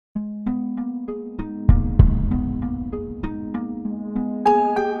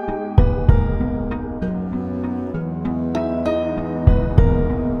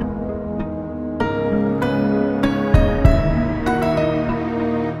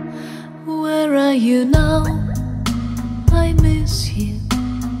you now, I miss you.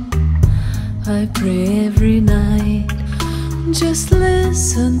 I pray every night, just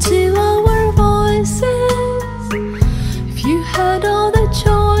listen to our voices. If you had all the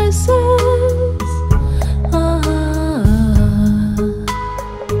choices,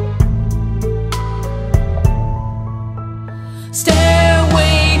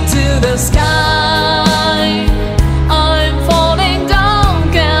 Stairway to the sky, I'm falling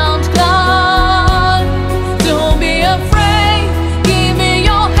down, can't climb. Don't be afraid, give me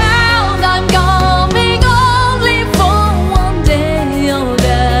your hand, I'm coming only for one day. Oh,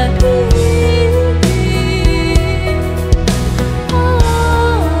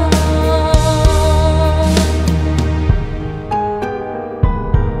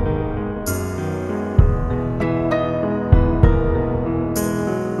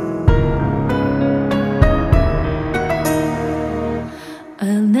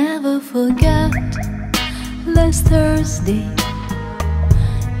 I'll never forget last Thursday.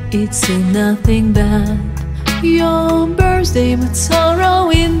 It's nothing bad, your birthday, but sorrow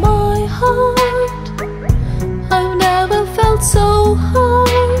in my heart. I've never felt so hard.